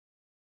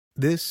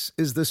This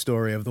is the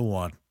story of the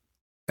one.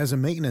 As a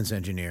maintenance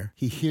engineer,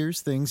 he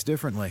hears things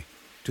differently.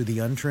 To the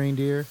untrained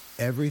ear,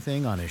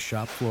 everything on his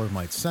shop floor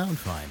might sound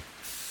fine,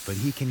 but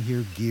he can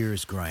hear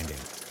gears grinding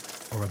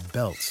or a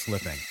belt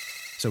slipping.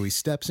 So he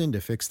steps in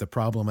to fix the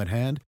problem at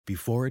hand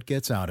before it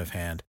gets out of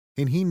hand.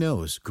 And he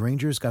knows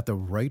Grainger's got the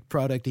right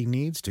product he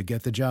needs to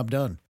get the job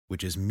done,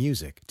 which is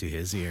music to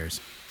his ears.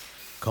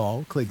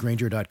 Call, click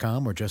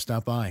Grainger.com, or just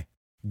stop by.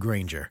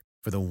 Grainger,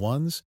 for the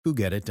ones who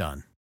get it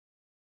done.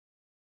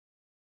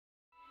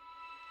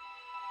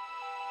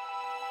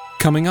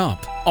 Coming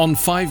up on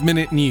 5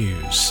 Minute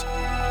News.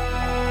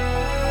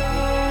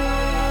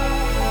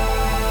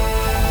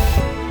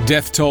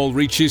 Death toll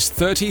reaches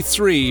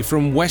 33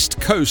 from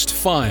West Coast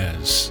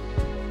fires.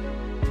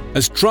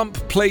 As Trump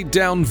played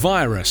down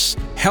virus,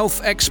 health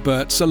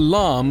experts'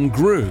 alarm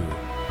grew.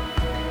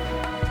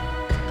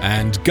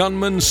 And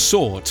gunmen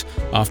sought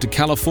after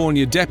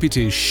California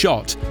deputies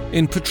shot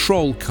in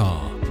patrol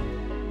car.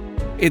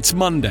 It's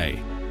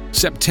Monday,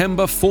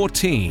 September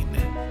 14.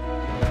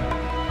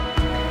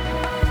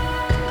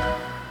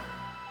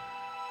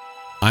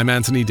 I'm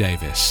Anthony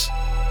Davis.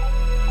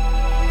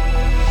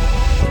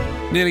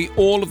 Nearly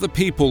all of the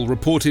people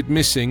reported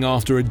missing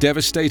after a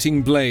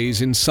devastating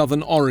blaze in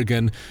southern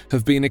Oregon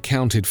have been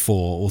accounted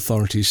for,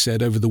 authorities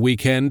said over the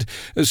weekend,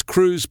 as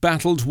crews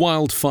battled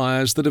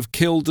wildfires that have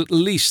killed at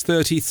least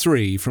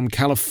 33 from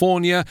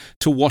California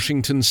to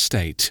Washington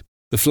state.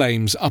 The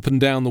flames up and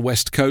down the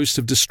west coast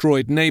have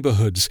destroyed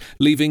neighborhoods,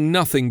 leaving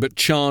nothing but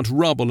charred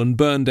rubble and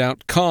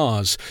burned-out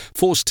cars,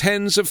 forced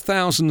tens of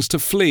thousands to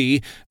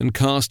flee, and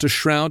cast a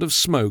shroud of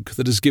smoke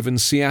that has given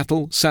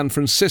Seattle, San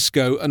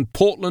Francisco, and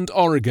Portland,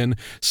 Oregon,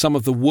 some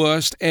of the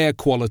worst air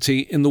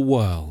quality in the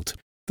world.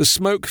 The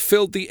smoke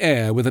filled the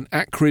air with an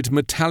acrid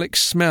metallic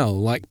smell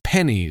like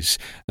pennies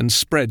and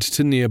spread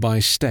to nearby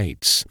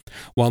states.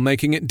 While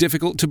making it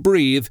difficult to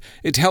breathe,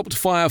 it helped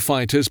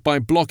firefighters by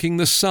blocking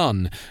the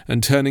sun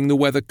and turning the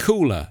weather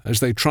cooler as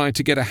they tried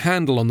to get a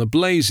handle on the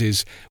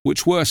blazes,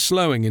 which were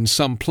slowing in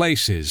some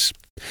places.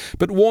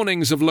 But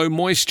warnings of low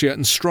moisture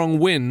and strong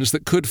winds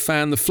that could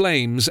fan the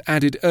flames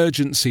added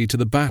urgency to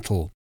the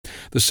battle.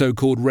 The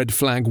so-called red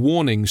flag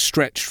warning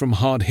stretched from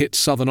hard-hit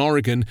southern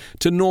Oregon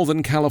to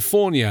northern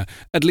California.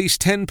 At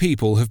least 10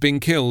 people have been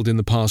killed in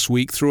the past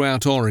week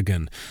throughout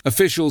Oregon.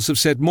 Officials have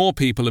said more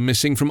people are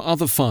missing from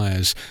other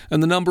fires,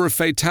 and the number of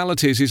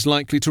fatalities is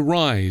likely to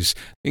rise.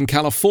 In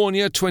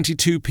California,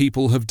 22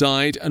 people have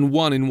died and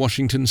 1 in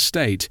Washington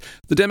state.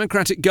 The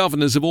Democratic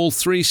governors of all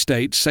 3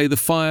 states say the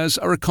fires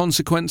are a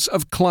consequence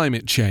of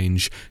climate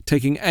change,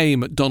 taking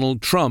aim at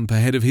Donald Trump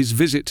ahead of his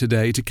visit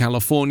today to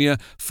California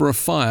for a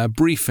fire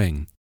briefing.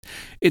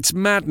 It's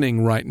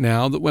maddening right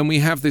now that when we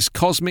have this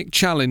cosmic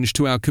challenge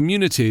to our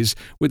communities,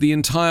 with the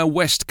entire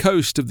west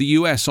coast of the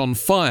US on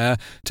fire,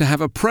 to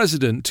have a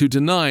president to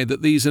deny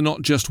that these are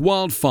not just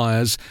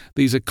wildfires,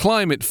 these are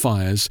climate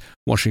fires,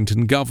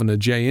 Washington Governor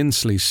Jay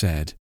Inslee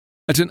said.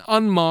 At an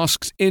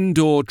unmasked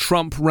indoor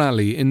Trump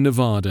rally in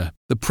Nevada,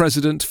 the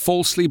president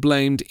falsely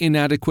blamed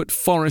inadequate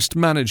forest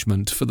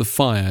management for the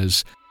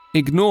fires,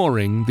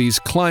 ignoring these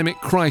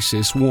climate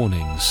crisis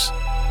warnings.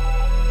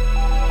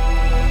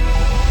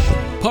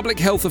 Public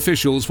health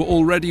officials were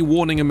already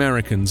warning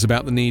Americans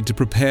about the need to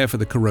prepare for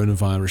the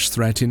coronavirus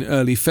threat in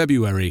early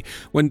February,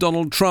 when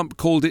Donald Trump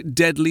called it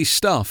deadly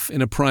stuff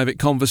in a private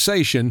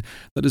conversation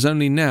that has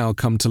only now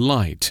come to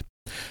light.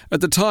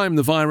 At the time,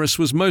 the virus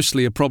was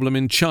mostly a problem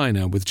in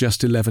China, with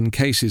just 11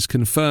 cases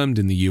confirmed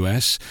in the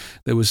US.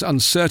 There was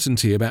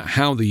uncertainty about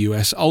how the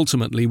US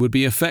ultimately would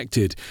be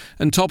affected,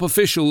 and top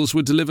officials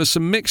would deliver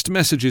some mixed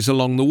messages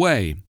along the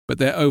way, but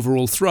their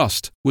overall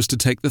thrust was to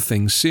take the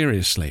thing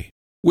seriously.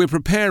 We're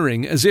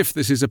preparing as if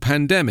this is a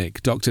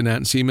pandemic, Dr.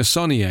 Nancy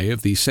Messonnier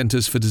of the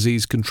Centers for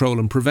Disease Control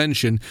and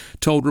Prevention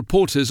told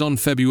reporters on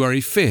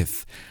February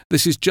 5th.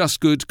 This is just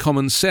good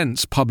common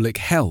sense public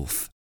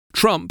health.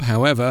 Trump,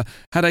 however,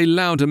 had a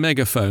louder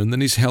megaphone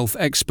than his health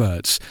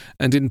experts,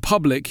 and in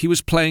public he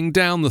was playing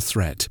down the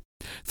threat.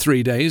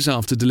 3 days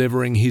after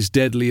delivering his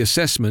deadly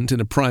assessment in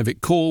a private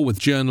call with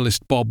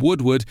journalist Bob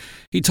Woodward,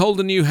 he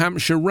told a New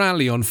Hampshire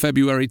rally on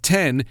February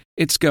 10,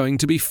 "It's going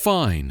to be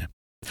fine."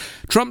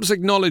 Trump's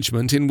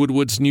acknowledgement in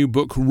Woodward's new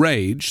book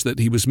Rage that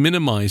he was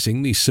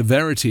minimizing the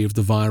severity of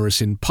the virus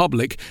in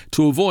public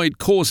to avoid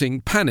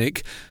causing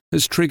panic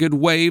has triggered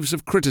waves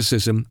of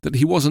criticism that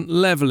he wasn't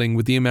leveling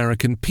with the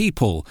American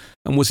people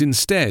and was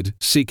instead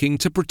seeking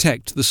to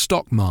protect the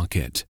stock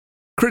market.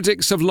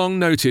 Critics have long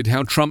noted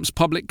how Trump's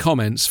public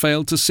comments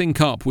failed to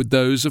sync up with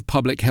those of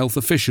public health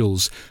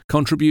officials,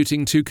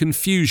 contributing to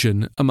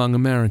confusion among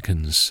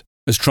Americans.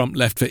 As Trump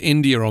left for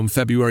India on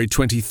February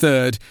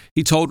 23rd,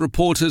 he told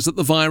reporters that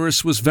the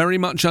virus was very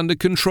much under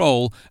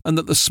control and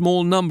that the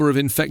small number of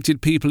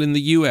infected people in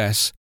the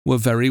US were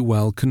very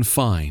well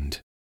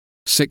confined.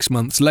 6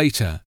 months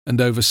later, and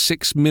over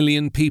 6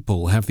 million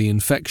people have the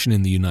infection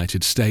in the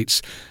United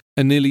States,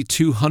 and nearly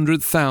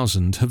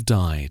 200,000 have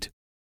died.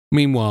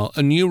 Meanwhile,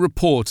 a new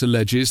report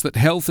alleges that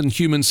Health and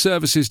Human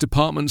Services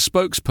Department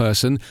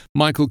spokesperson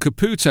Michael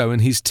Caputo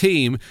and his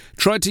team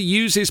tried to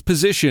use his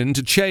position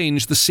to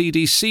change the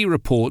CDC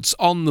reports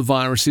on the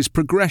virus's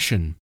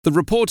progression. The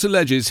report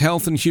alleges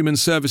Health and Human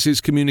Services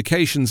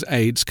communications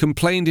aides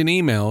complained in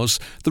emails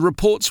the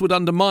reports would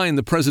undermine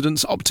the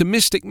president's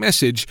optimistic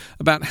message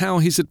about how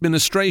his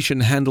administration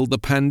handled the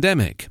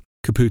pandemic.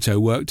 Caputo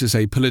worked as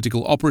a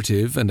political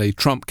operative and a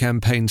Trump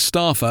campaign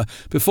staffer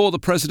before the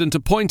president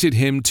appointed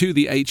him to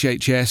the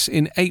HHS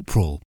in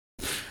April.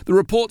 The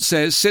report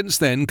says since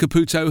then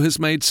Caputo has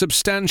made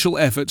substantial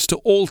efforts to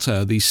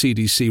alter the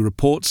CDC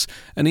reports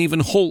and even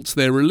halt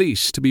their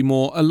release to be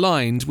more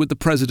aligned with the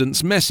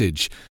president's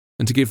message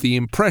and to give the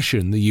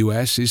impression the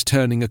US is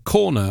turning a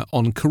corner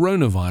on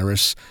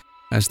coronavirus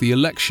as the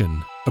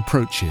election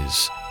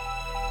approaches.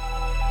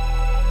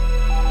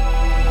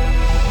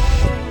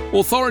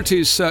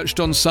 Authorities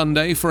searched on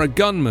Sunday for a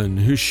gunman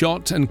who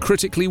shot and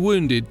critically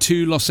wounded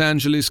 2 Los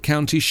Angeles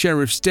County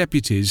Sheriff's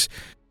deputies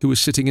who were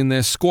sitting in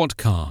their squad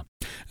car,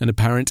 an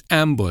apparent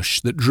ambush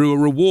that drew a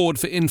reward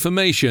for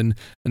information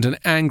and an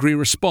angry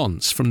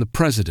response from the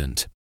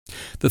president.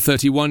 The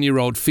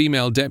 31-year-old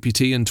female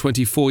deputy and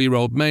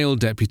 24-year-old male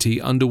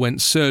deputy underwent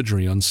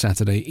surgery on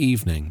Saturday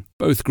evening.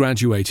 Both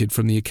graduated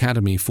from the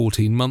academy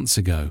 14 months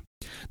ago.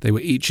 They were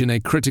each in a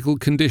critical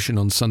condition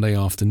on Sunday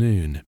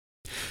afternoon.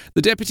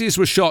 The deputies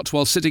were shot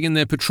while sitting in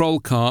their patrol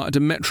car at a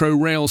metro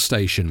rail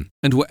station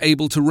and were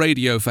able to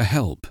radio for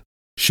help.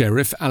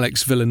 Sheriff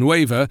Alex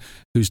Villanueva,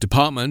 whose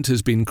department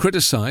has been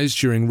criticized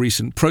during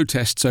recent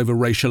protests over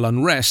racial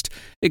unrest,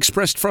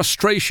 expressed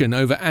frustration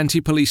over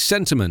anti-police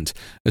sentiment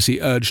as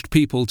he urged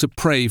people to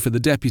pray for the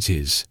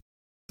deputies.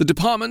 The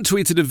department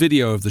tweeted a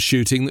video of the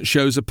shooting that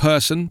shows a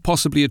person,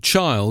 possibly a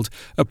child,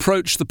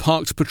 approach the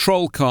parked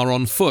patrol car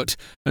on foot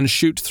and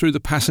shoot through the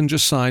passenger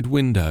side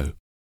window.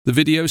 The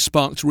video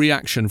sparked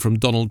reaction from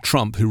Donald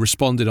Trump, who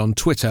responded on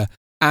Twitter,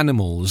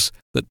 "Animals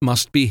that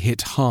must be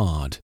hit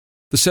hard."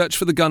 The search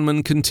for the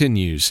gunman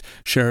continues.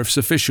 Sheriff's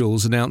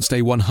officials announced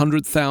a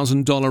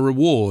 $100,000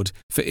 reward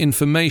for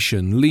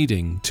information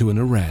leading to an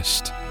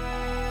arrest.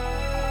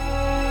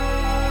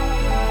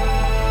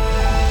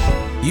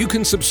 You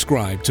can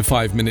subscribe to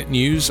 5 Minute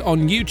News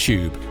on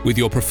YouTube with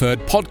your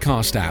preferred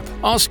podcast app.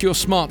 Ask your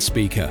smart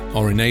speaker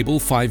or enable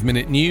 5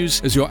 Minute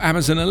News as your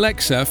Amazon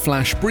Alexa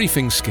flash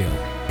briefing skill.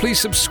 Please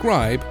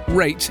subscribe,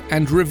 rate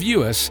and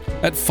review us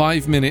at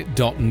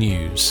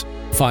 5minute.news.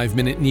 5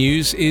 Minute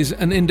News is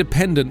an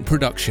independent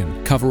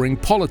production covering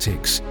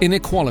politics,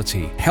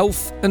 inequality,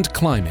 health and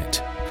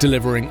climate,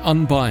 delivering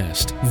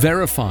unbiased,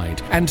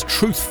 verified and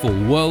truthful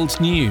world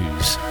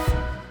news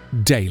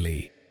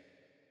daily.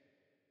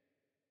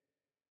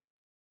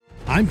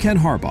 I'm Ken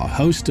Harbaugh,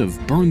 host of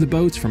Burn the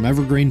Boats from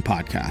Evergreen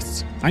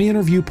Podcasts. I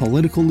interview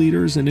political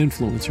leaders and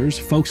influencers,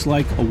 folks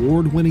like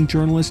award-winning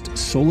journalist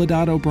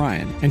Soledad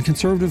O'Brien and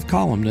conservative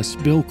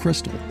columnist Bill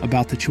Kristol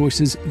about the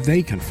choices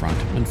they confront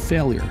when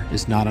failure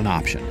is not an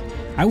option.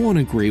 I won't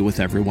agree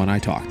with everyone I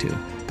talk to,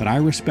 but I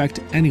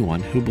respect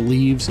anyone who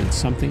believes in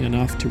something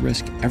enough to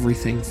risk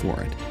everything for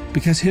it.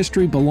 Because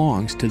history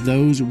belongs to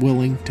those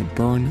willing to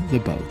burn the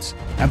boats.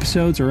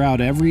 Episodes are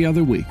out every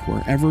other week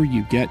wherever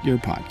you get your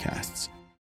podcasts.